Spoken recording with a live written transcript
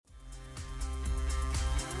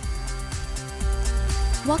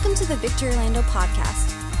Welcome to the Victory Orlando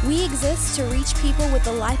podcast. We exist to reach people with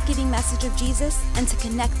the life-giving message of Jesus and to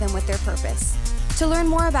connect them with their purpose. To learn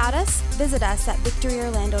more about us, visit us at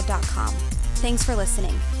victoryorlando.com. Thanks for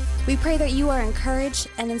listening. We pray that you are encouraged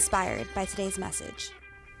and inspired by today's message.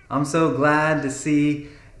 I'm so glad to see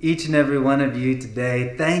each and every one of you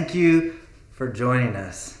today. Thank you for joining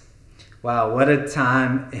us. Wow, what a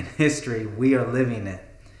time in history we are living in.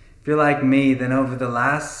 If you're like me, then over the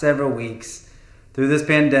last several weeks, through this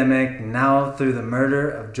pandemic, now through the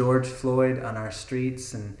murder of George Floyd on our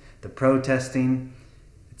streets and the protesting,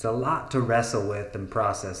 it's a lot to wrestle with and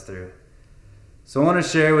process through. So I want to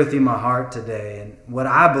share with you my heart today and what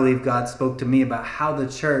I believe God spoke to me about how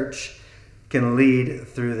the church can lead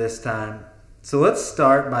through this time. So let's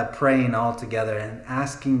start by praying all together and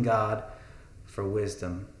asking God for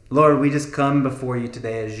wisdom. Lord, we just come before you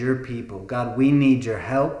today as your people. God, we need your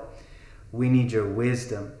help. We need your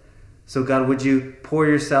wisdom. So God, would you pour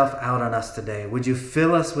yourself out on us today? Would you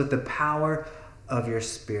fill us with the power of your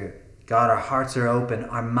Spirit? God, our hearts are open.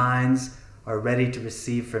 Our minds are ready to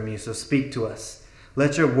receive from you. So speak to us.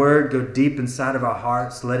 Let your word go deep inside of our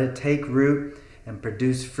hearts. Let it take root and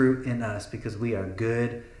produce fruit in us because we are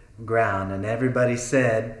good ground. And everybody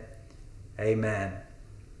said, amen.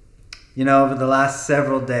 You know, over the last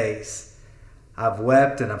several days, I've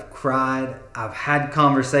wept and I've cried. I've had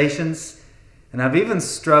conversations. And I've even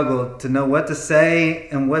struggled to know what to say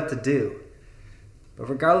and what to do. But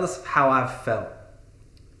regardless of how I've felt,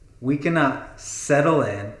 we cannot settle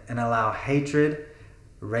in and allow hatred,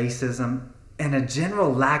 racism, and a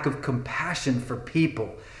general lack of compassion for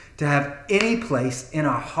people to have any place in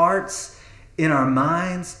our hearts, in our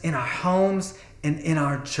minds, in our homes, and in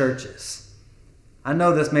our churches. I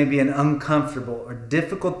know this may be an uncomfortable or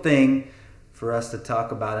difficult thing for us to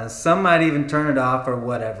talk about, and some might even turn it off or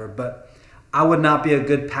whatever, but I would not be a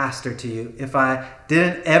good pastor to you if I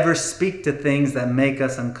didn't ever speak to things that make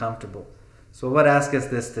us uncomfortable. So I would ask us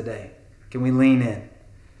this today. Can we lean in?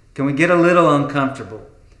 Can we get a little uncomfortable?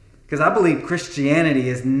 Because I believe Christianity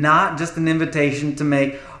is not just an invitation to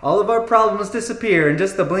make all of our problems disappear in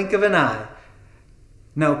just the blink of an eye.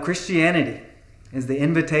 No, Christianity is the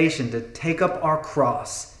invitation to take up our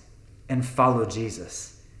cross and follow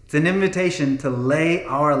Jesus. It's an invitation to lay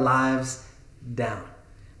our lives down.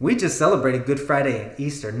 We just celebrated Good Friday and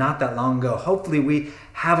Easter not that long ago. Hopefully we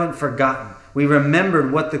haven't forgotten. We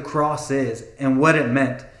remembered what the cross is and what it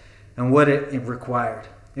meant and what it required.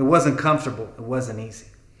 It wasn't comfortable. It wasn't easy.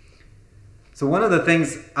 So one of the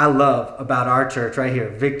things I love about our church right here,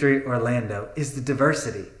 Victory Orlando, is the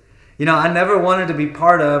diversity. You know, I never wanted to be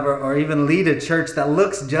part of or even lead a church that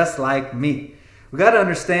looks just like me. We got to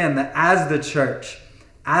understand that as the church,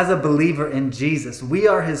 as a believer in Jesus, we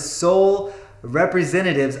are his sole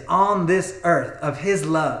representatives on this earth of his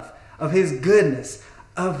love, of his goodness,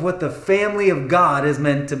 of what the family of God is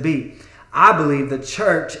meant to be. I believe the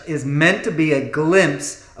church is meant to be a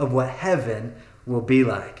glimpse of what heaven will be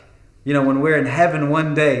like. You know, when we're in heaven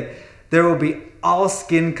one day, there will be all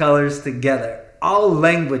skin colors together, all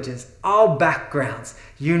languages, all backgrounds,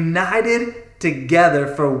 united together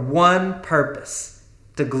for one purpose,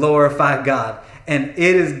 to glorify God. And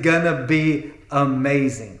it is gonna be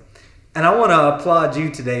amazing. And I want to applaud you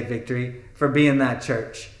today, Victory, for being that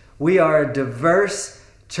church. We are a diverse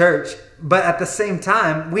church, but at the same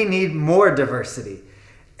time, we need more diversity.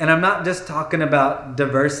 And I'm not just talking about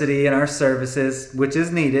diversity in our services, which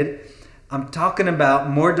is needed. I'm talking about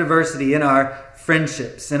more diversity in our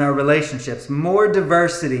friendships, in our relationships, more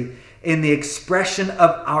diversity in the expression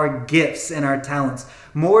of our gifts and our talents,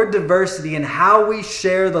 more diversity in how we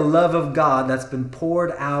share the love of God that's been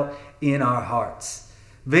poured out in our hearts.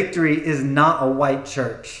 Victory is not a white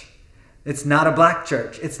church. It's not a black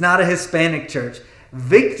church. It's not a Hispanic church.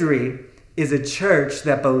 Victory is a church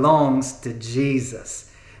that belongs to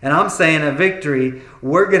Jesus. And I'm saying at Victory,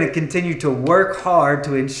 we're going to continue to work hard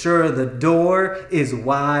to ensure the door is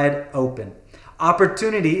wide open.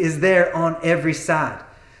 Opportunity is there on every side.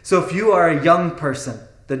 So if you are a young person,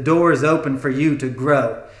 the door is open for you to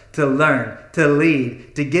grow, to learn, to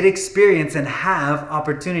lead, to get experience and have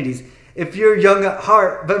opportunities. If you're young at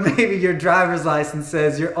heart, but maybe your driver's license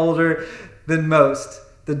says you're older than most,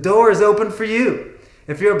 the door is open for you.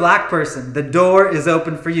 If you're a black person, the door is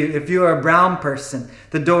open for you. If you're a brown person,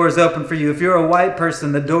 the door is open for you. If you're a white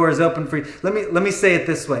person, the door is open for you. Let me say it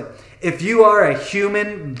this way. If you are a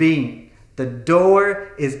human being, the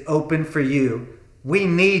door is open for you. We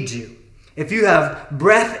need you. If you have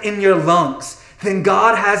breath in your lungs, then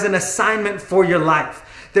God has an assignment for your life.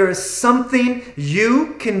 There is something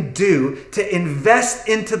you can do to invest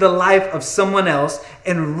into the life of someone else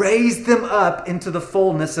and raise them up into the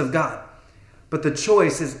fullness of God. But the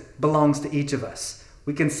choice belongs to each of us.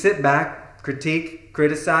 We can sit back, critique,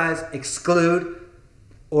 criticize, exclude,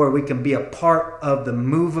 or we can be a part of the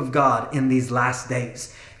move of God in these last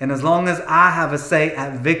days. And as long as I have a say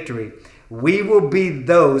at Victory, we will be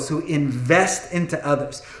those who invest into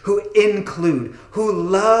others, who include, who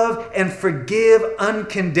love and forgive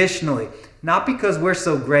unconditionally. Not because we're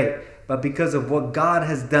so great, but because of what God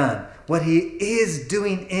has done, what He is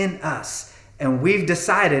doing in us. And we've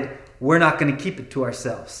decided we're not going to keep it to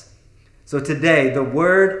ourselves. So today, the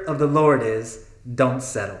word of the Lord is, don't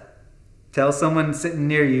settle. Tell someone sitting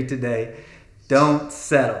near you today, don't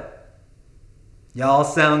settle. Y'all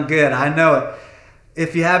sound good. I know it.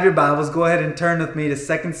 If you have your Bibles, go ahead and turn with me to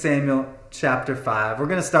 2 Samuel chapter 5. We're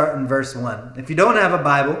going to start in verse 1. If you don't have a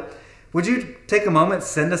Bible, would you take a moment,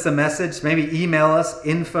 send us a message, maybe email us,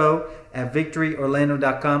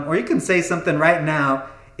 info@victoryorlando.com, or you can say something right now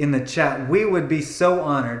in the chat. We would be so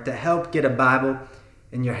honored to help get a Bible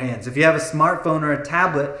in your hands. If you have a smartphone or a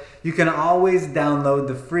tablet, you can always download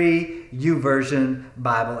the free YouVersion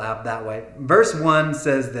Bible app that way. Verse 1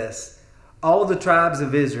 says this: all the tribes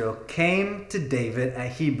of Israel came to David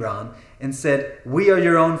at Hebron and said, "We are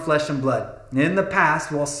your own flesh and blood. In the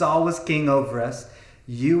past, while Saul was king over us,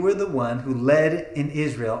 you were the one who led in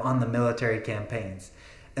Israel on the military campaigns.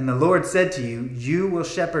 And the Lord said to you, you will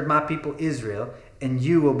shepherd my people Israel, and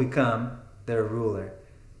you will become their ruler."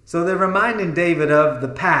 So they're reminding David of the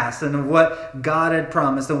past and of what God had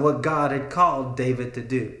promised and what God had called David to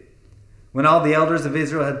do. When all the elders of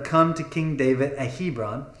Israel had come to King David at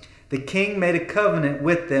Hebron, the king made a covenant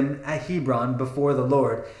with them at Hebron before the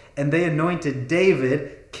Lord, and they anointed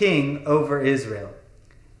David king over Israel.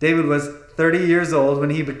 David was 30 years old when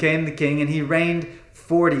he became the king, and he reigned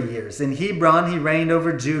 40 years. In Hebron, he reigned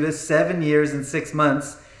over Judah 7 years and 6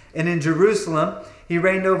 months. And in Jerusalem, he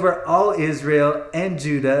reigned over all Israel and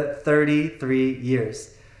Judah 33 years.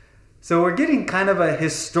 So we're getting kind of a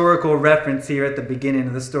historical reference here at the beginning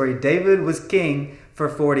of the story. David was king for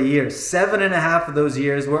 40 years. 7.5 of those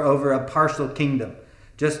years were over a partial kingdom,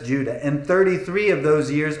 just Judah, and 33 of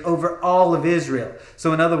those years over all of Israel.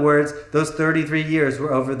 So in other words, those 33 years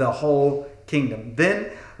were over the whole kingdom. Then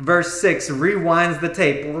verse 6 rewinds the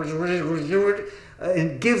tape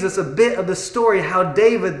and gives us a bit of the story how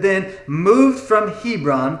David then moved from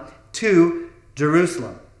Hebron to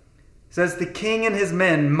Jerusalem. It says the king and his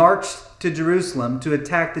men marched to Jerusalem to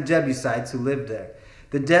attack the Jebusites who lived there.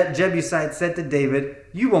 The Jebusites said to David,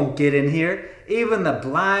 "You won't get in here. Even the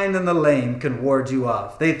blind and the lame can ward you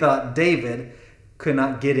off." They thought David could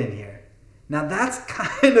not get in here. Now that's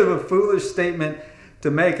kind of a foolish statement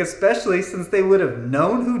to make, especially since they would have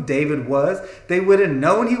known who David was. They would have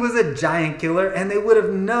known he was a giant killer, and they would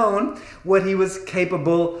have known what he was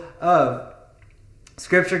capable of.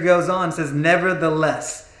 Scripture goes on, says,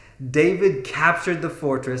 "Nevertheless, David captured the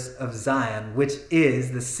fortress of Zion, which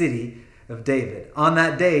is the city of David. On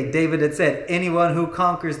that day, David had said, anyone who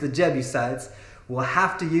conquers the Jebusites will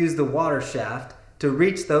have to use the water shaft to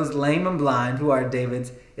reach those lame and blind who are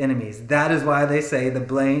David's enemies. That is why they say the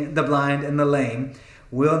blind and the lame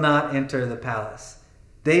will not enter the palace."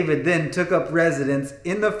 David then took up residence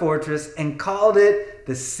in the fortress and called it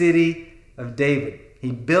the City of David.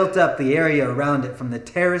 He built up the area around it from the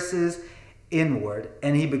terraces inward,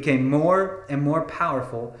 and he became more and more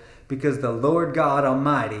powerful because the Lord God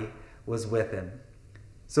Almighty was with him.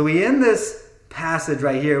 So we end this passage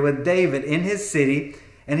right here with David in his city,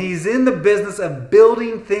 and he's in the business of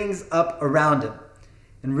building things up around him.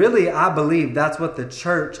 And really, I believe that's what the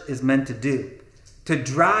church is meant to do. To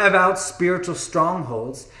drive out spiritual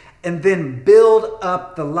strongholds and then build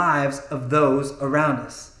up the lives of those around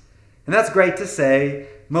us. And that's great to say.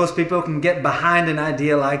 Most people can get behind an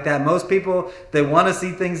idea like that. Most people, they want to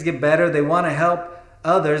see things get better. They want to help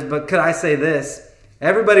others. But could I say this?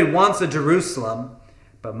 Everybody wants a Jerusalem,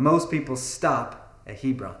 but most people stop at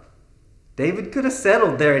Hebron. David could have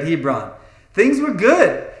settled there at Hebron. Things were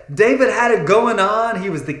good. David had it going on. He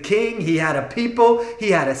was the king. He had a people.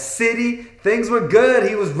 He had a city. Things were good.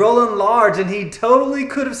 He was rolling large, and he totally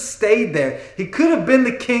could have stayed there. He could have been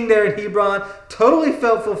the king there in Hebron, totally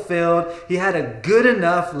felt fulfilled. He had a good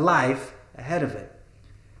enough life ahead of it.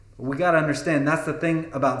 But we got to understand that's the thing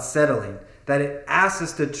about settling, that it asks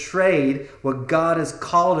us to trade what God has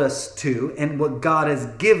called us to and what God has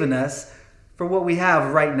given us for what we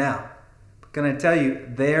have right now. But can I tell you,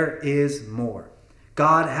 there is more.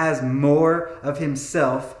 God has more of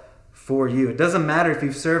himself for you. It doesn't matter if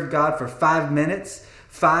you've served God for 5 minutes,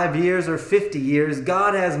 5 years, or 50 years.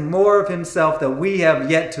 God has more of himself that we have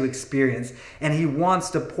yet to experience, and he wants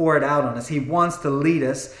to pour it out on us. He wants to lead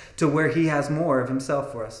us to where he has more of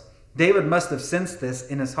himself for us. David must have sensed this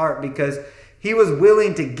in his heart because He was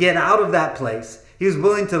willing to get out of that place. He was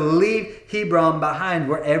willing to leave Hebron behind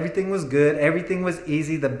where everything was good, everything was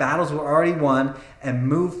easy, the battles were already won, and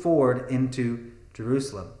move forward into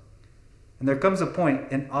Jerusalem. And there comes a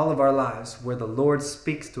point in all of our lives where the Lord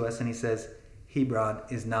speaks to us and he says, Hebron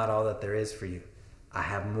is not all that there is for you. I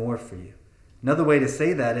have more for you. Another way to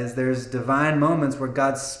say that is there's divine moments where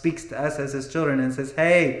God speaks to us as his children and says,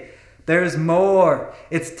 hey, there's more.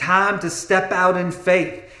 It's time to step out in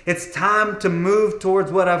faith. It's time to move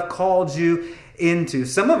towards what I've called you into.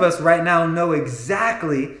 Some of us right now know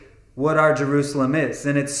exactly what our Jerusalem is,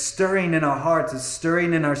 and it's stirring in our hearts, it's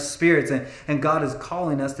stirring in our spirits, and God is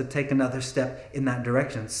calling us to take another step in that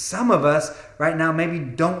direction. Some of us right now maybe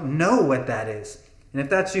don't know what that is, and if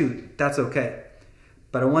that's you, that's okay.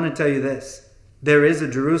 But I want to tell you this. There is a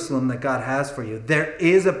Jerusalem that God has for you. There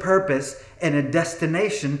is a purpose and a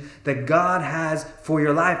destination that God has for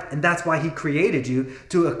your life. And that's why he created you,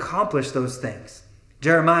 to accomplish those things.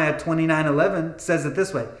 Jeremiah 29:11 says it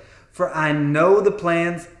this way. For I know the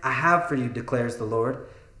plans I have for you, declares the Lord.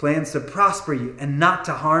 Plans to prosper you and not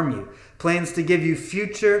to harm you. Plans to give you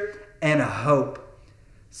future and a hope.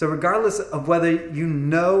 So regardless of whether you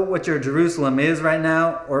know what your Jerusalem is right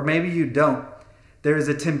now, or maybe you don't, there is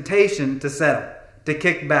a temptation to settle, to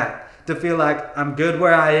kick back, to feel like I'm good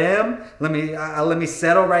where I am. Let me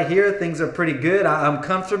settle right here. Things are pretty good. I'm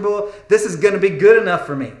comfortable. This is going to be good enough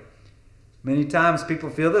for me. Many times people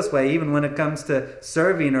feel this way, even when it comes to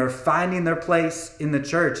serving or finding their place in the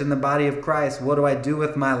church, in the body of Christ. What do I do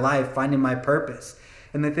with my life? Finding my purpose.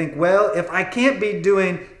 And they think, well, if I can't be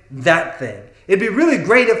doing that thing, it'd be really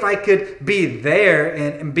great if I could be there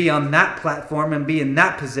and be on that platform and be in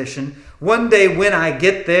that position. One day when I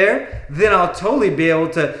get there, then I'll totally be able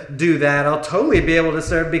to do that. I'll totally be able to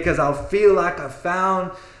serve because I'll feel like I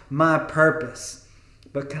found my purpose.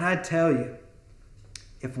 But can I tell you,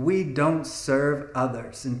 if we don't serve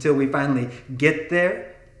others until we finally get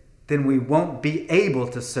there, then we won't be able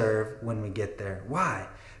to serve when we get there. Why?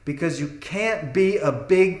 Because you can't be a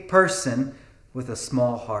big person with a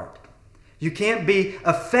small heart. You can't be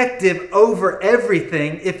effective over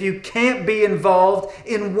everything if you can't be involved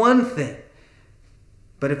in one thing.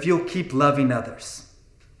 But if you'll keep loving others,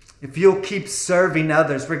 if you'll keep serving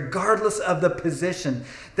others, regardless of the position,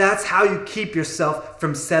 that's how you keep yourself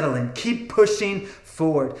from settling. Keep pushing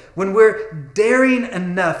forward. When we're daring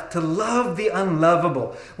enough to love the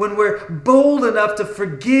unlovable, when we're bold enough to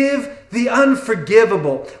forgive the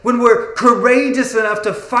unforgivable, when we're courageous enough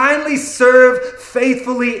to finally serve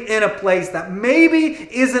faithfully in a place that maybe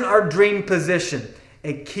isn't our dream position,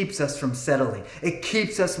 it keeps us from settling. It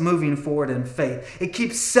keeps us moving forward in faith. It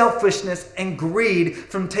keeps selfishness and greed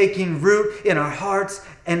from taking root in our hearts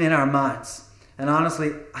and in our minds. And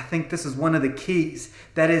honestly, I think this is one of the keys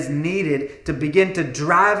that is needed to begin to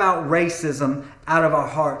drive out racism out of our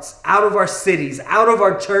hearts, out of our cities, out of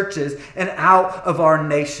our churches, and out of our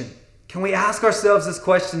nation. Can we ask ourselves this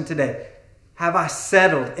question today? Have I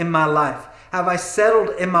settled in my life? Have I settled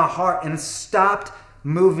in my heart and stopped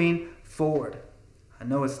moving forward? I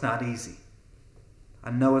know it's not easy. I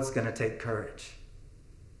know it's going to take courage.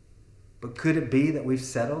 But could it be that we've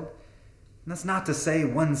settled? And that's not to say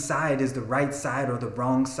one side is the right side or the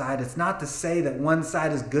wrong side. It's not to say that one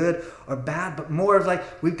side is good or bad, but more of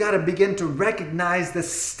like we've got to begin to recognize the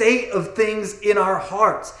state of things in our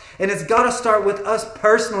hearts. And it's got to start with us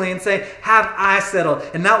personally and say, have I settled?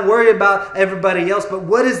 And not worry about everybody else, but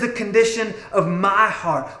what is the condition of my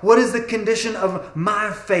heart? What is the condition of my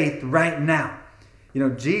faith right now? You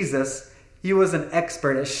know, Jesus, he was an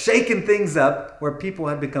expert at shaking things up where people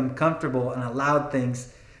had become comfortable and allowed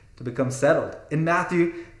things to become settled. In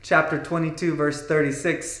Matthew chapter 22, verse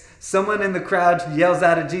 36, someone in the crowd yells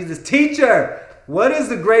out at Jesus, "Teacher, what is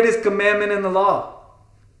the greatest commandment in the law?"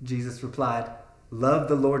 Jesus replied, "Love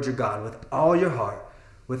the Lord your God with all your heart,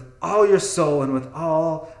 with all your soul, and with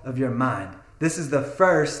all of your mind. This is the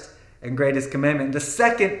first and greatest commandment. The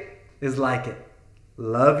second is like it.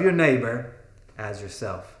 Love your neighbor as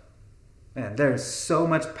yourself." Man, there is so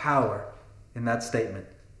much power in that statement.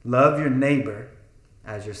 Love your neighbor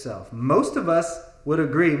as yourself. Most of us would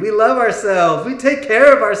agree. We love ourselves. We take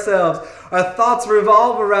care of ourselves. Our thoughts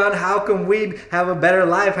revolve around how can we have a better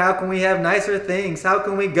life? How can we have nicer things? How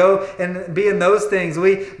can we go and be in those things?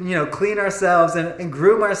 We, clean ourselves and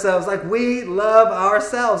groom ourselves. Like, we love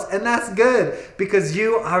ourselves. And that's good because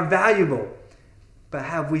you are valuable. But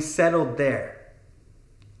have we settled there?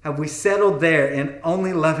 Have we settled there in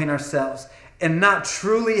only loving ourselves and not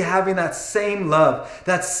truly having that same love,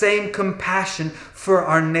 that same compassion for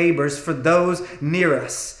our neighbors, for those near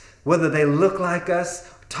us, whether they look like us,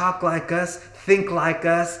 talk like us, think like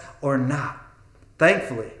us, or not?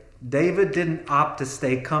 Thankfully, David didn't opt to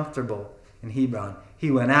stay comfortable in Hebron.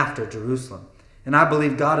 He went after Jerusalem. And I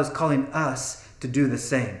believe God is calling us to do the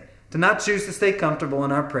same. To not choose to stay comfortable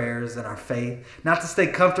in our prayers and our faith, not to stay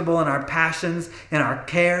comfortable in our passions and our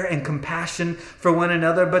care and compassion for one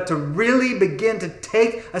another, but to really begin to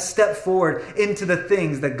take a step forward into the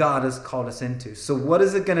things that God has called us into. So what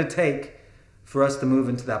is it going to take for us to move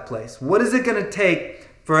into that place? What is it going to take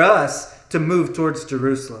for us to move towards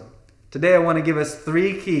Jerusalem? Today I want to give us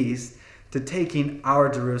 3 keys to taking our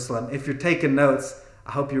Jerusalem. If you're taking notes,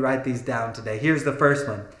 I hope you write these down today. Here's the first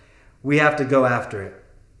one. We have to go after it.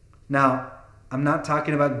 Now, I'm not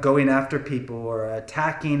talking about going after people or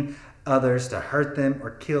attacking others to hurt them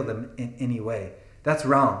or kill them in any way. That's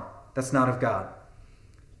wrong. That's not of God.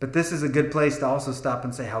 But this is a good place to also stop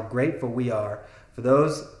and say how grateful we are for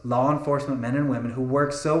those law enforcement men and women who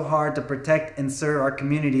work so hard to protect and serve our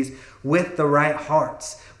communities with the right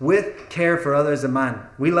hearts, with care for others in mind.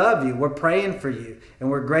 We love you. We're praying for you, and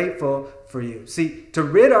we're grateful for you. See, to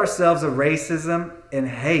rid ourselves of racism and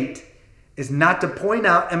hate is not to point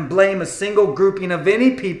out and blame a single grouping of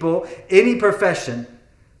any people, any profession,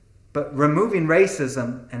 but removing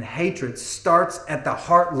racism and hatred starts at the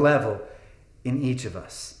heart level in each of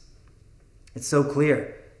us. It's so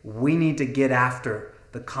clear. We need to get after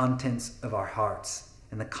the contents of our hearts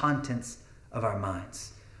and the contents of our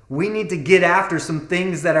minds. We need to get after some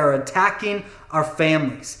things that are attacking our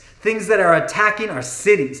families, things that are attacking our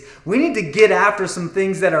cities. We need to get after some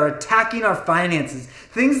things that are attacking our finances,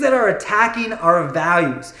 things that are attacking our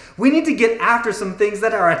values. We need to get after some things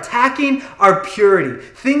that are attacking our purity,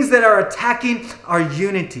 things that are attacking our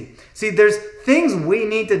unity. See, there's things we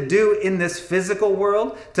need to do in this physical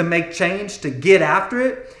world to make change, to get after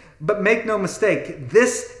it. But make no mistake,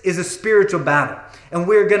 this is a spiritual battle. And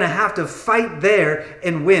we're going to have to fight there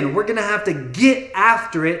and win. We're going to have to get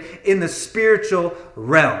after it in the spiritual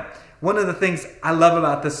realm. One of the things I love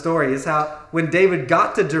about this story is how when David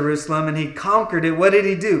got to Jerusalem and he conquered it, what did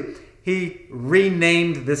he do? He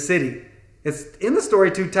renamed the city. It's in the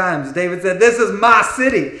story 2 times. David said, "This is my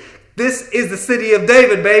city. This is the city of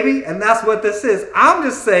David, baby." And that's what this is. I'm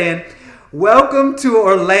just saying, welcome to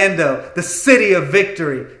Orlando, the city of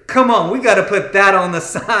victory. Come on, we got to put that on the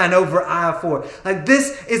sign over I-4. Like,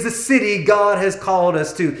 this is the city God has called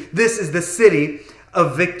us to. This is the city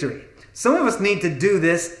of victory. Some of us need to do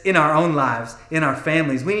this in our own lives, in our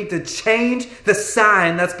families. We need to change the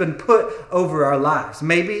sign that's been put over our lives.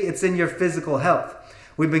 Maybe it's in your physical health.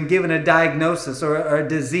 We've been given a diagnosis or a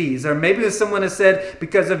disease, or maybe someone has said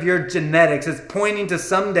because of your genetics, it's pointing to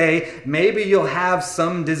someday maybe you'll have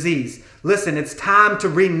some disease. Listen, it's time to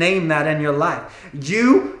rename that in your life.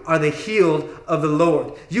 You are the healed of the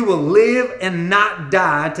Lord. You will live and not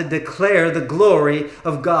die to declare the glory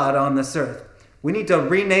of God on this earth. We need to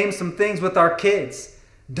rename some things with our kids.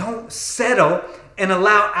 Don't settle and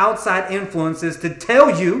allow outside influences to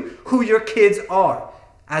tell you who your kids are.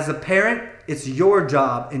 As a parent, it's your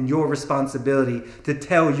job and your responsibility to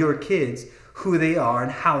tell your kids who they are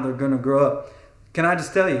and how they're going to grow up. Can I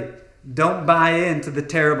just tell you, don't buy into the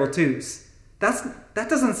terrible twos. That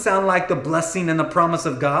doesn't sound like the blessing and the promise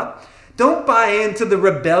of God. Don't buy into the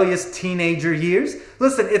rebellious teenager years.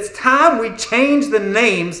 Listen, it's time we change the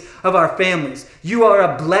names of our families. You are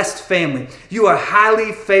a blessed family. You are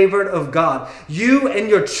highly favored of God. You and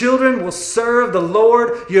your children will serve the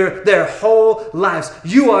Lord their whole lives.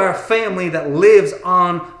 You are a family that lives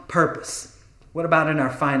on purpose. What about in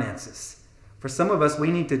our finances? For some of us,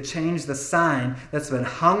 we need to change the sign that's been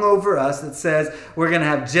hung over us that says we're going to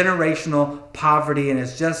have generational poverty and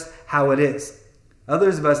it's just how it is.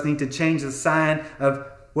 Others of us need to change the sign of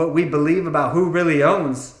what we believe about who really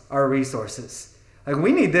owns our resources. Like,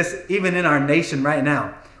 we need this even in our nation right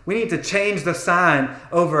now. We need to change the sign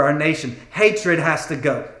over our nation. Hatred has to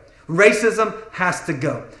go. Racism has to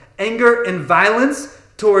go. Anger and violence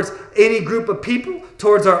towards any group of people,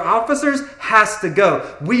 towards our officers, has to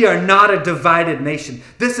go. We are not a divided nation.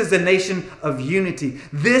 This is a nation of unity.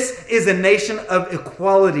 This is a nation of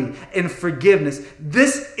equality and forgiveness.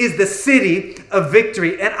 This is the city of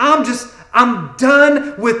victory. And I'm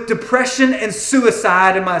done with depression and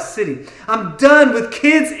suicide in my city. I'm done with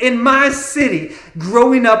kids in my city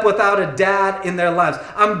growing up without a dad in their lives.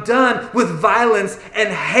 I'm done with violence and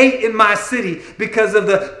hate in my city because of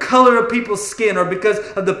the color of people's skin or because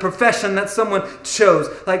of the profession that someone chose.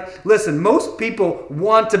 Like, listen, most people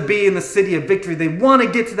want to be in the city of victory. They want to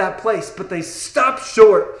get to that place, but they stop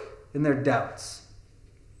short in their doubts.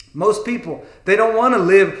 Most people, they don't want to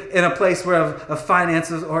live in a place where of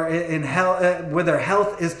finances or in hell, where their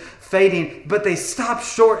health is fading, but they stop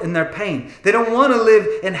short in their pain. They don't want to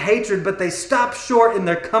live in hatred, but they stop short in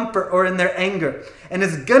their comfort or in their anger. And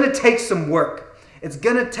it's going to take some work. It's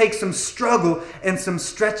going to take some struggle and some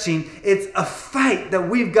stretching. It's a fight that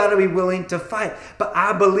we've got to be willing to fight. But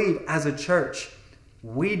I believe as a church,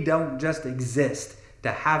 we don't just exist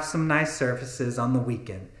to have some nice services on the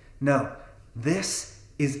weekend. No, this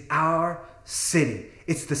is our city.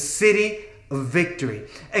 It's the city of victory.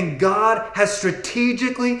 And God has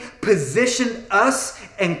strategically positioned us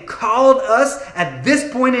and called us at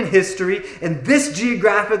this point in history, in this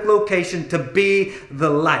geographic location, to be the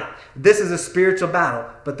light. This is a spiritual battle,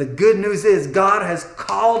 but the good news is God has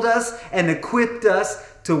called us and equipped us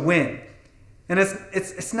to win. And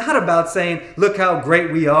it's not about saying, look how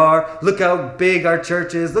great we are, look how big our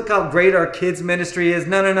church is, look how great our kids' ministry is.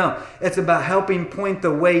 No. It's about helping point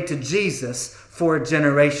the way to Jesus for a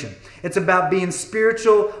generation. It's about being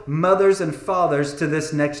spiritual mothers and fathers to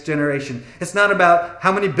this next generation. It's not about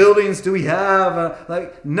how many buildings do we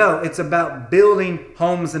have. No, it's about building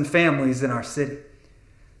homes and families in our city.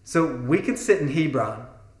 So we can sit in Hebron.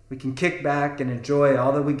 We can kick back and enjoy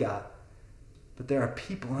all that we got. But there are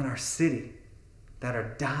people in our city that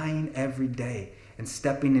are dying every day and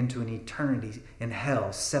stepping into an eternity in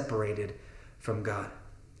hell separated from God.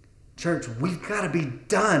 Church, we've got to be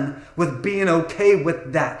done with being okay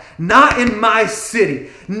with that. Not in my city.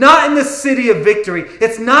 Not in the city of victory.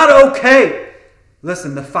 It's not okay.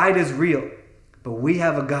 Listen, the fight is real. But we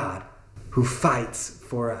have a God who fights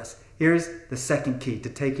for us. Here's the second key to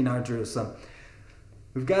taking our Jerusalem.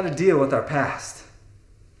 We've got to deal with our past.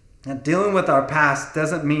 And dealing with our past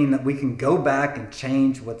doesn't mean that we can go back and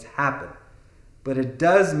change what's happened. But it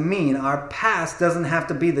does mean our past doesn't have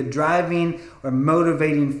to be the driving or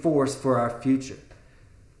motivating force for our future.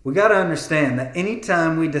 We got to understand that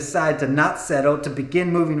anytime we decide to not settle, to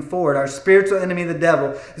begin moving forward, our spiritual enemy, the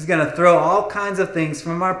devil, is going to throw all kinds of things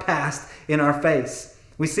from our past in our face.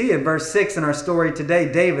 We see in verse 6 in our story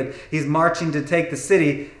today, David, he's marching to take the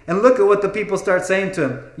city. And look at what the people start saying to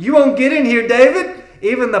him. You won't get in here, David.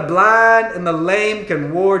 Even the blind and the lame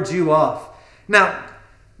can ward you off. Now,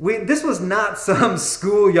 this was not some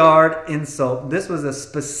schoolyard insult. This was a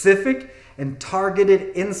specific and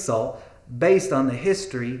targeted insult based on the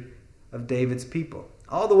history of David's people.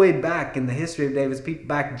 All the way back in the history of David's people,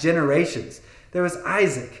 back generations, there was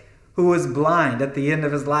Isaac, who was blind at the end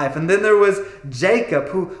of his life. And then there was Jacob,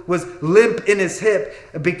 who was limp in his hip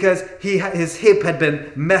because his hip had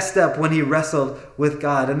been messed up when he wrestled with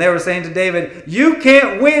God. And they were saying to David, you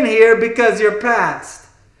can't win here because you're past.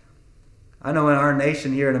 I know in our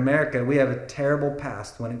nation here in America, we have a terrible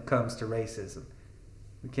past when it comes to racism.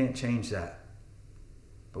 We can't change that.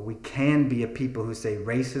 But we can be a people who say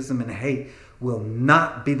racism and hate will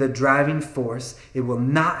not be the driving force. It will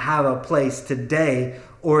not have a place today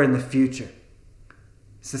or in the future.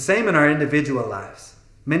 It's the same in our individual lives.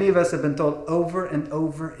 Many of us have been told over and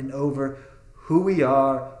over and over who we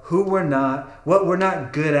are, who we're not, what we're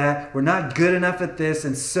not good at, we're not good enough at this,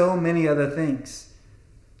 and so many other things.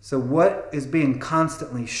 So what is being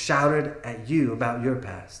constantly shouted at you about your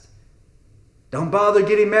past? Don't bother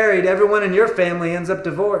getting married. Everyone in your family ends up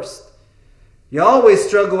divorced. You always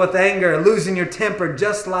struggle with anger, losing your temper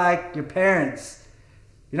just like your parents.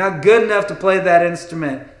 You're not good enough to play that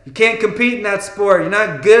instrument. You can't compete in that sport. You're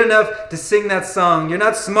not good enough to sing that song. You're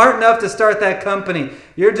not smart enough to start that company.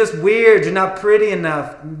 You're just weird. You're not pretty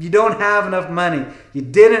enough. You don't have enough money. You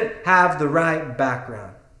didn't have the right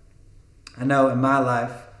background. I know in my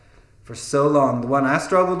life, for so long, the one I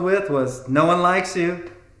struggled with was no one likes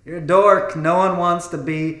you. You're a dork. No one wants to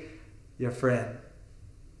be your friend.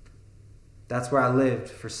 That's where I lived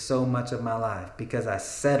for so much of my life because I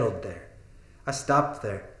settled there. I stopped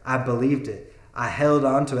there. I believed it. I held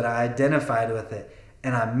on to it. I identified with it.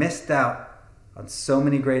 And I missed out on so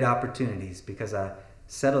many great opportunities because I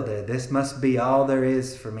settled there. This must be all there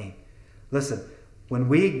is for me. Listen, when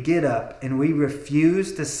we get up and we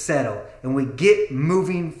refuse to settle and we get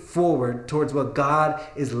moving forward towards what God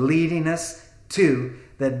is leading us to,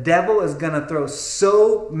 the devil is going to throw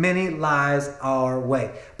so many lies our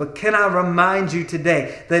way. But can I remind you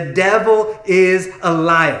today, the devil is a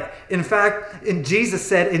liar. In fact, Jesus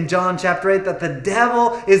said in John chapter 8 that the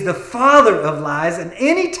devil is the father of lies. And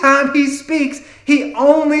anytime he speaks, he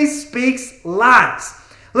only speaks lies.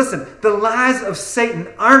 Listen, the lies of Satan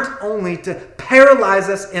aren't only to paralyze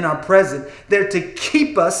us in our present. They're to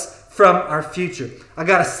keep us from our future. I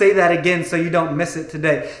got to say that again so you don't miss it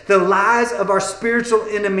today. The lies of our spiritual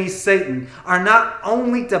enemy, Satan, are not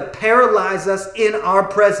only to paralyze us in our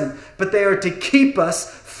present, but they are to keep us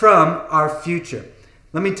from our future.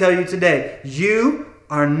 Let me tell you today, you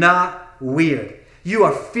are not weird. You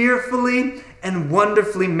are fearfully and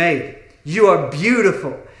wonderfully made. You are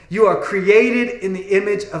beautiful. You are created in the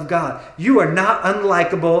image of God. You are not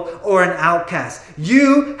unlikable or an outcast.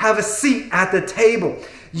 You have a seat at the table.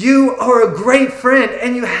 You are a great friend,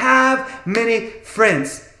 and you have many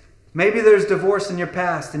friends. Maybe there's divorce in your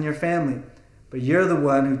past, in your family, but you're the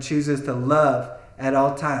one who chooses to love at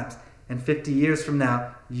all times. And 50 years from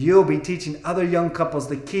now, you'll be teaching other young couples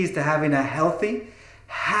the keys to having a healthy,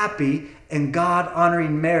 happy, and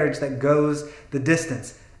God-honoring marriage that goes the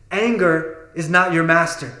distance. Anger is not your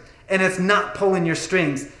master, and it's not pulling your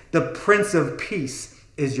strings. The Prince of Peace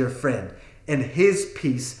is your friend, and his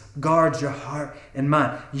peace guards your heart and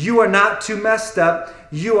mind. You are not too messed up.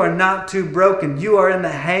 You are not too broken. You are in the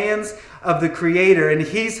hands of the Creator, and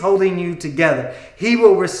he's holding you together. He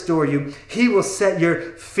will restore you. He will set your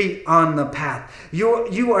feet on the path.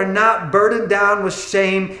 You are not burdened down with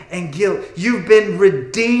shame and guilt. You've been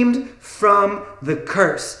redeemed from the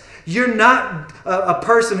curse. You're not a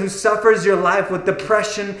person who suffers your life with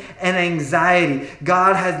depression and anxiety.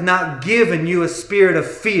 God has not given you a spirit of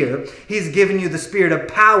fear. He's given you the spirit of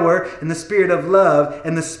power and the spirit of love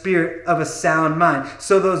and the spirit of a sound mind.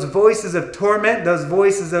 So those voices of torment, those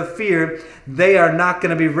voices of fear, they are not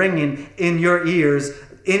going to be ringing in your ears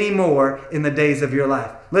anymore in the days of your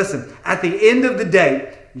life. Listen, at the end of the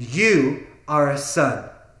day, you are a son.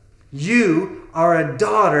 You are a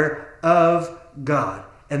daughter of God.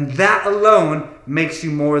 And that alone makes you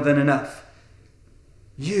more than enough.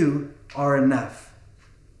 You are enough.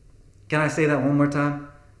 Can I say that one more time?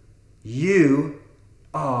 You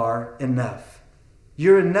are enough.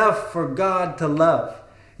 You're enough for God to love.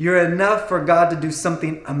 You're enough for God to do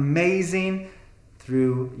something amazing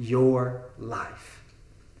through your life.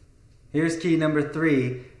 Here's key number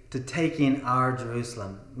 3 to taking our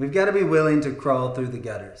Jerusalem. We've got to be willing to crawl through the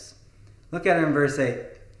gutters. Look at it in verse 8.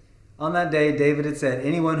 On that day, David had said,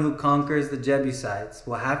 anyone who conquers the Jebusites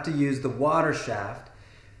will have to use the water shaft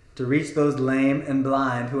to reach those lame and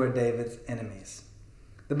blind who are David's enemies.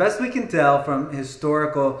 The best we can tell from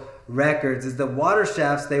historical records is the water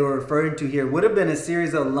shafts they were referring to here would have been a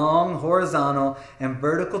series of long horizontal and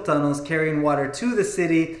vertical tunnels carrying water to the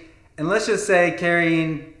city, and let's just say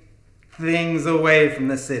carrying things away from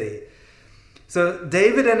the city. So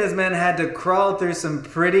David and his men had to crawl through some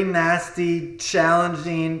pretty nasty,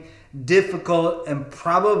 challenging, difficult, and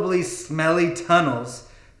probably smelly tunnels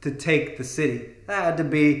to take the city. That had to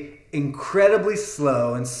be incredibly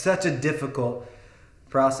slow and such a difficult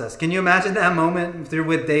process. Can you imagine that moment through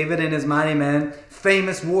with David and his mighty men,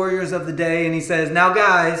 famous warriors of the day, and he says, now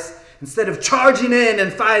guys, instead of charging in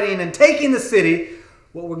and fighting and taking the city,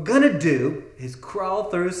 what we're gonna do is crawl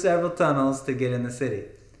through several tunnels to get in the city.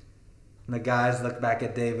 And the guys look back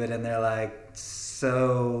at David and they're like,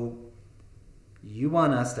 so you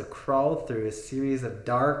want us to crawl through a series of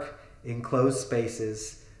dark, enclosed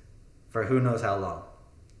spaces for who knows how long?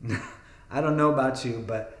 I don't know about you,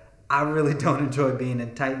 but I really don't enjoy being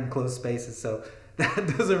in tight, enclosed spaces, so that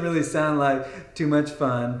doesn't really sound like too much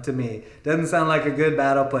fun to me. Doesn't sound like a good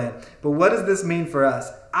battle plan. But what does this mean for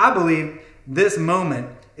us? I believe this moment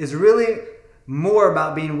is really more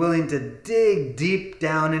about being willing to dig deep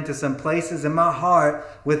down into some places in my heart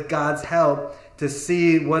with God's help to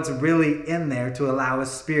see what's really in there to allow His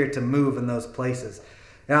Spirit to move in those places.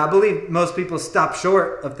 And I believe most people stop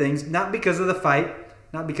short of things, not because of the fight,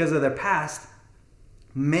 not because of their past.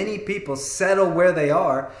 Many people settle where they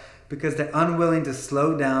are because they're unwilling to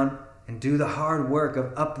slow down and do the hard work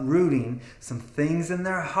of uprooting some things in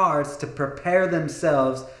their hearts to prepare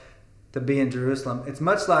themselves to be in Jerusalem. It's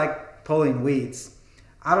much like pulling weeds.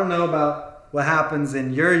 I don't know about what happens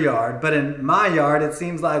in your yard, but in my yard, it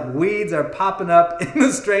seems like weeds are popping up in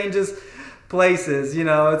the strangest places. You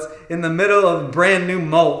know, it's in the middle of brand new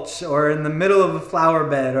mulch, or in the middle of a flower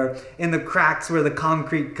bed, or in the cracks where the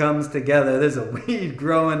concrete comes together. There's a weed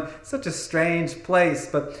growing, such a strange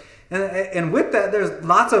place. And with that, there's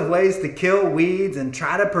lots of ways to kill weeds and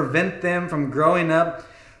try to prevent them from growing up.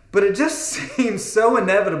 But it just seems so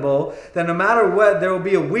inevitable that no matter what, there will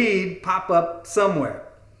be a weed pop up somewhere.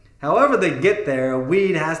 However they get there, a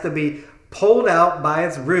weed has to be pulled out by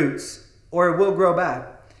its roots or it will grow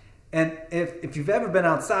back. And if you've ever been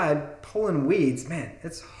outside pulling weeds, man,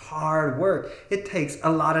 it's hard work. It takes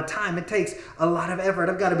a lot of time. It takes a lot of effort.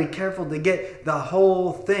 I've got to be careful to get the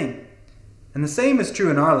whole thing. And the same is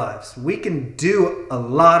true in our lives. We can do a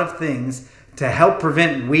lot of things to help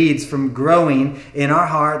prevent weeds from growing in our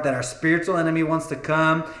heart that our spiritual enemy wants to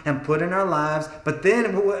come and put in our lives. But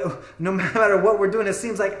then no matter what we're doing, it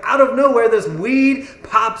seems like out of nowhere this weed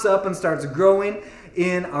pops up and starts growing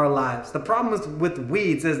in our lives. The problem with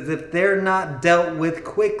weeds is that if they're not dealt with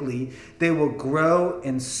quickly, they will grow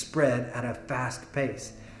and spread at a fast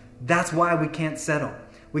pace. That's why we can't settle.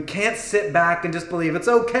 We can't sit back and just believe it's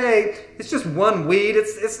okay. It's just one weed.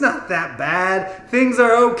 It's not that bad. Things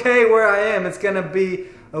are okay where I am. It's going to be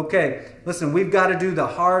okay. Listen, we've got to do the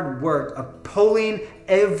hard work of pulling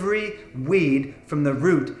every weed from the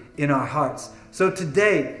root in our hearts. So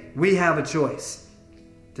today we have a choice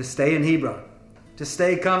to stay in Hebron, to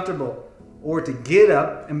stay comfortable, or to get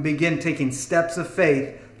up and begin taking steps of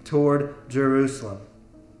faith toward Jerusalem.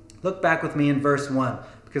 Look back with me in verse 1.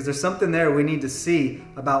 Because there's something there we need to see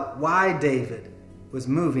about why David was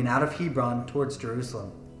moving out of Hebron towards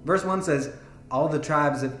Jerusalem. Verse 1 says, all the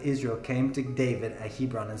tribes of Israel came to David at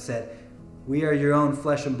Hebron and said, we are your own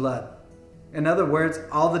flesh and blood. In other words,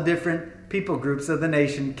 all the different people groups of the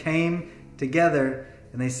nation came together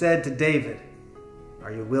and they said to David,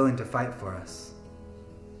 are you willing to fight for us?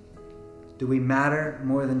 Do we matter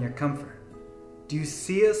more than your comfort? Do you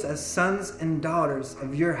see us as sons and daughters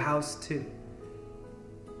of your house too?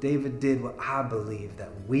 David did what I believe that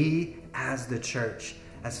we as the church,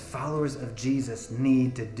 as followers of Jesus,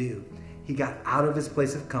 need to do. He got out of his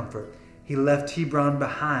place of comfort. He left Hebron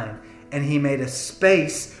behind, and he made a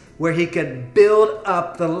space where he could build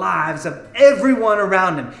up the lives of everyone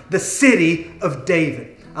around him, the city of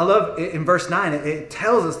David. I love it, in verse 9, it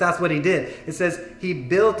tells us that's what he did. It says he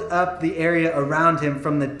built up the area around him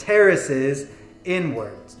from the terraces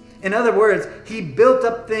inwards. In other words, he built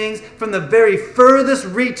up things from the very furthest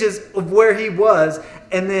reaches of where he was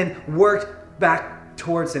and then worked back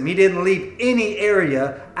towards him. He didn't leave any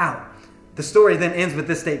area out. The story then ends with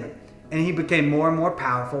this statement. And he became more and more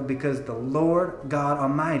powerful because the Lord God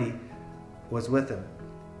Almighty was with him.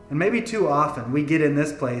 And maybe too often we get in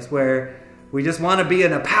this place where we just want to be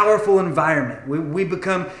in a powerful environment. We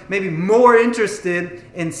become maybe more interested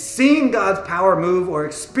in seeing God's power move or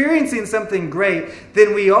experiencing something great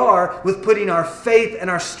than we are with putting our faith and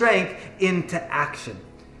our strength into action.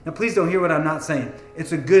 Now, please don't hear what I'm not saying.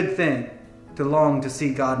 It's a good thing to long to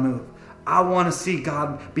see God move. I want to see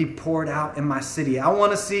God be poured out in my city. I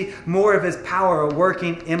want to see more of his power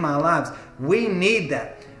working in my lives. We need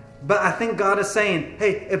that. But I think God is saying,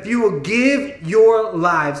 hey, if you will give your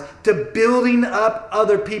lives to building up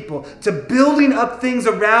other people, to building up things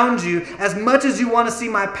around you, as much as you want to see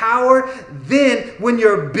my power, then when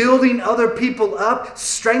you're building other people up,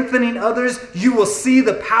 strengthening others, you will see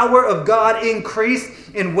the power of God increase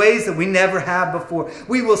in ways that we never have before.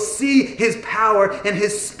 We will see his power and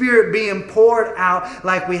his spirit being poured out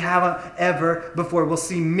like we haven't ever before. We'll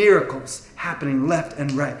see miracles happening left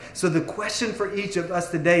and right. So the question for each of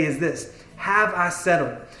us today is this: have I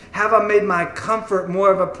settled? Have I made my comfort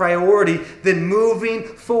more of a priority than moving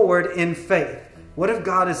forward in faith? What if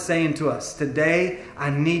God is saying to us, today I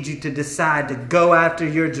need you to decide to go after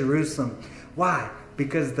your Jerusalem? Why?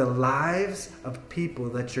 Because the lives of people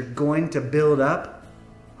that you're going to build up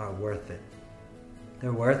are worth it.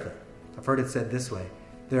 They're worth it. I've heard it said this way: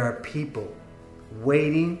 there are people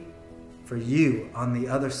waiting for you on the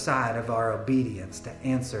other side of our obedience to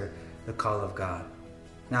answer the call of God.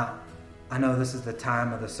 Now, I know this is the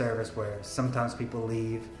time of the service where sometimes people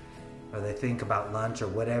leave or they think about lunch or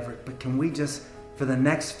whatever, but can we just, for the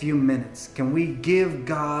next few minutes, can we give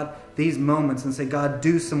God these moments and say, God,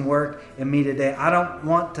 do some work in me today. I don't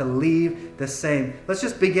want to leave the same. Let's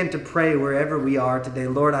just begin to pray wherever we are today.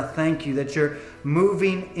 Lord, I thank you that you're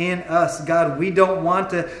moving in us. God, we don't want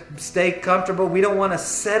to stay comfortable. We don't want to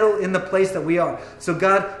settle in the place that we are. So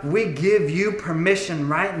God, we give you permission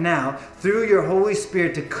right now through your Holy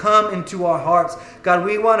Spirit to come into our hearts. God,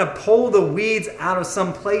 we want to pull the weeds out of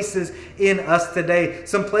some places in us today.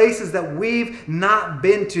 Some places that we've not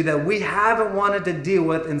been to, that we haven't wanted to deal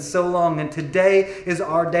with in so long. And today is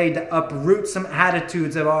our day to uproot some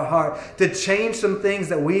attitudes of our heart, to change some things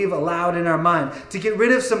that we've allowed in our mind, to get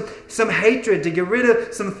rid of some hatred, to get rid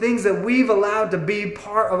of some things that we've allowed to be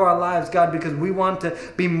part of our lives, God, because we want to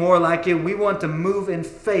be more like you. We want to move in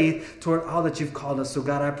faith toward all that you've called us. So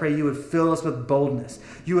God, I pray you would fill us with boldness.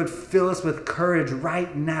 You would fill us with courage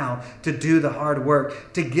right now to do the hard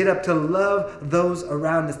work, to get up, to love those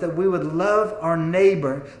around us, that we would love our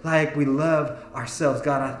neighbor like we love ourselves.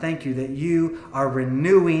 God, I thank you that you are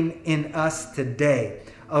renewing in us today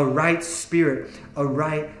a right spirit, a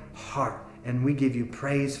right heart. And we give you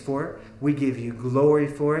praise for it. We give you glory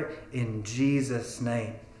for it in Jesus'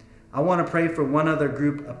 name. I want to pray for one other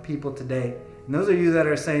group of people today. And those of you that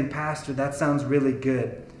are saying, Pastor, that sounds really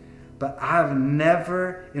good, but I've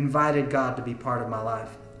never invited God to be part of my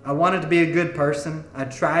life. I wanted to be a good person. I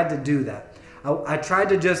tried to do that. I tried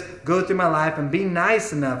to just go through my life and be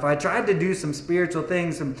nice enough. I tried to do some spiritual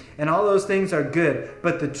things, and all those things are good.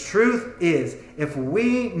 But the truth is, if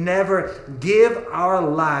we never give our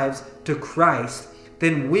lives to Christ,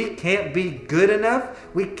 then we can't be good enough.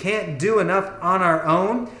 We can't do enough on our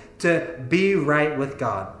own to be right with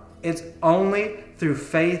God. It's only through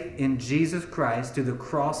faith in Jesus Christ, through the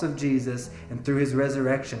cross of Jesus, and through his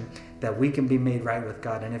resurrection that we can be made right with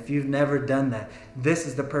God. And if you've never done that, this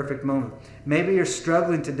is the perfect moment. Maybe you're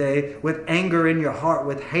struggling today with anger in your heart,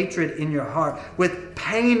 with hatred in your heart, with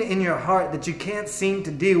pain in your heart that you can't seem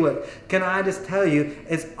to deal with. Can I just tell you,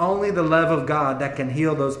 it's only the love of God that can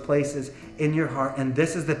heal those places in your heart. And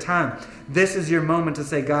this is the time. This is your moment to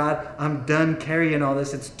say, God, I'm done carrying all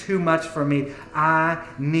this. It's too much for me. I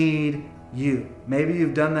need you. Maybe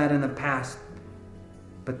you've done that in the past,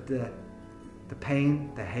 but the pain,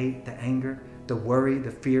 the hate, the anger, the worry, the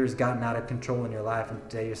fear has gotten out of control in your life. And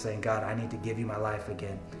today you're saying, God, I need to give you my life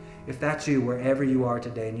again. If that's you, wherever you are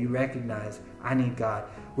today, and you recognize, I need God,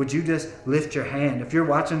 would you just lift your hand? If you're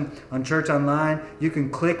watching on Church Online, you can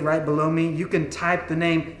click right below me. You can type the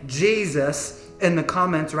name Jesus in the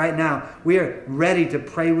comments right now. We are ready to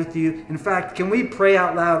pray with you. In fact, can we pray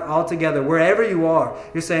out loud all together? Wherever you are,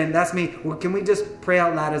 you're saying, that's me. Well, can we just pray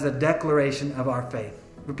out loud as a declaration of our faith?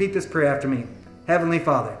 Repeat this prayer after me. Heavenly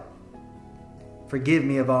Father, forgive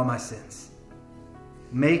me of all my sins.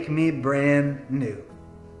 Make me brand new.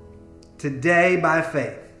 Today, by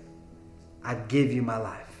faith, I give you my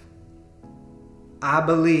life. I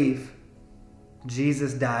believe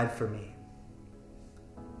Jesus died for me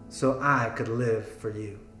so I could live for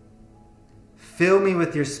you. Fill me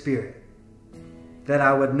with your Spirit that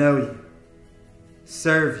I would know you,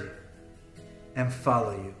 serve you, and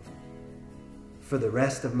follow you for the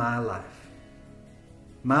rest of my life.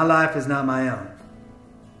 My life is not my own.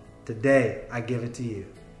 Today, I give it to you.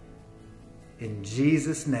 In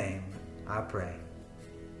Jesus' name, I pray.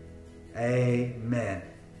 Amen.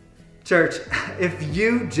 Church, if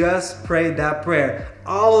you just prayed that prayer,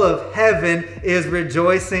 all of heaven is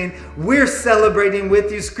rejoicing. We're celebrating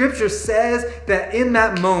with you. Scripture says that in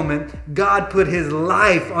that moment, God put his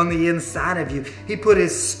life on the inside of you. He put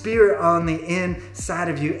his Spirit on the inside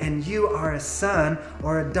of you, and you are a son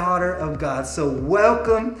or a daughter of God. So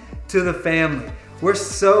welcome to the family. We're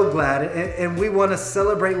so glad, and we want to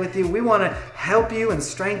celebrate with you. We want to help you and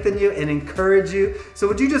strengthen you and encourage you. So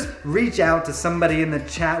would you just reach out to somebody in the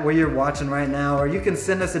chat where you're watching right now, or you can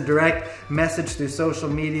send us a direct message through social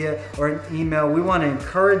media or an email. We want to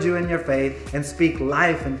encourage you in your faith and speak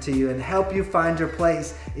life into you and help you find your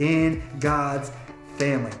place in God's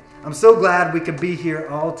family. I'm so glad we could be here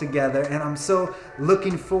all together, and I'm so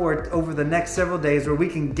looking forward over the next several days where we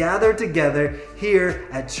can gather together here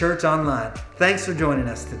at Church Online. Thanks for joining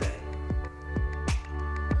us today.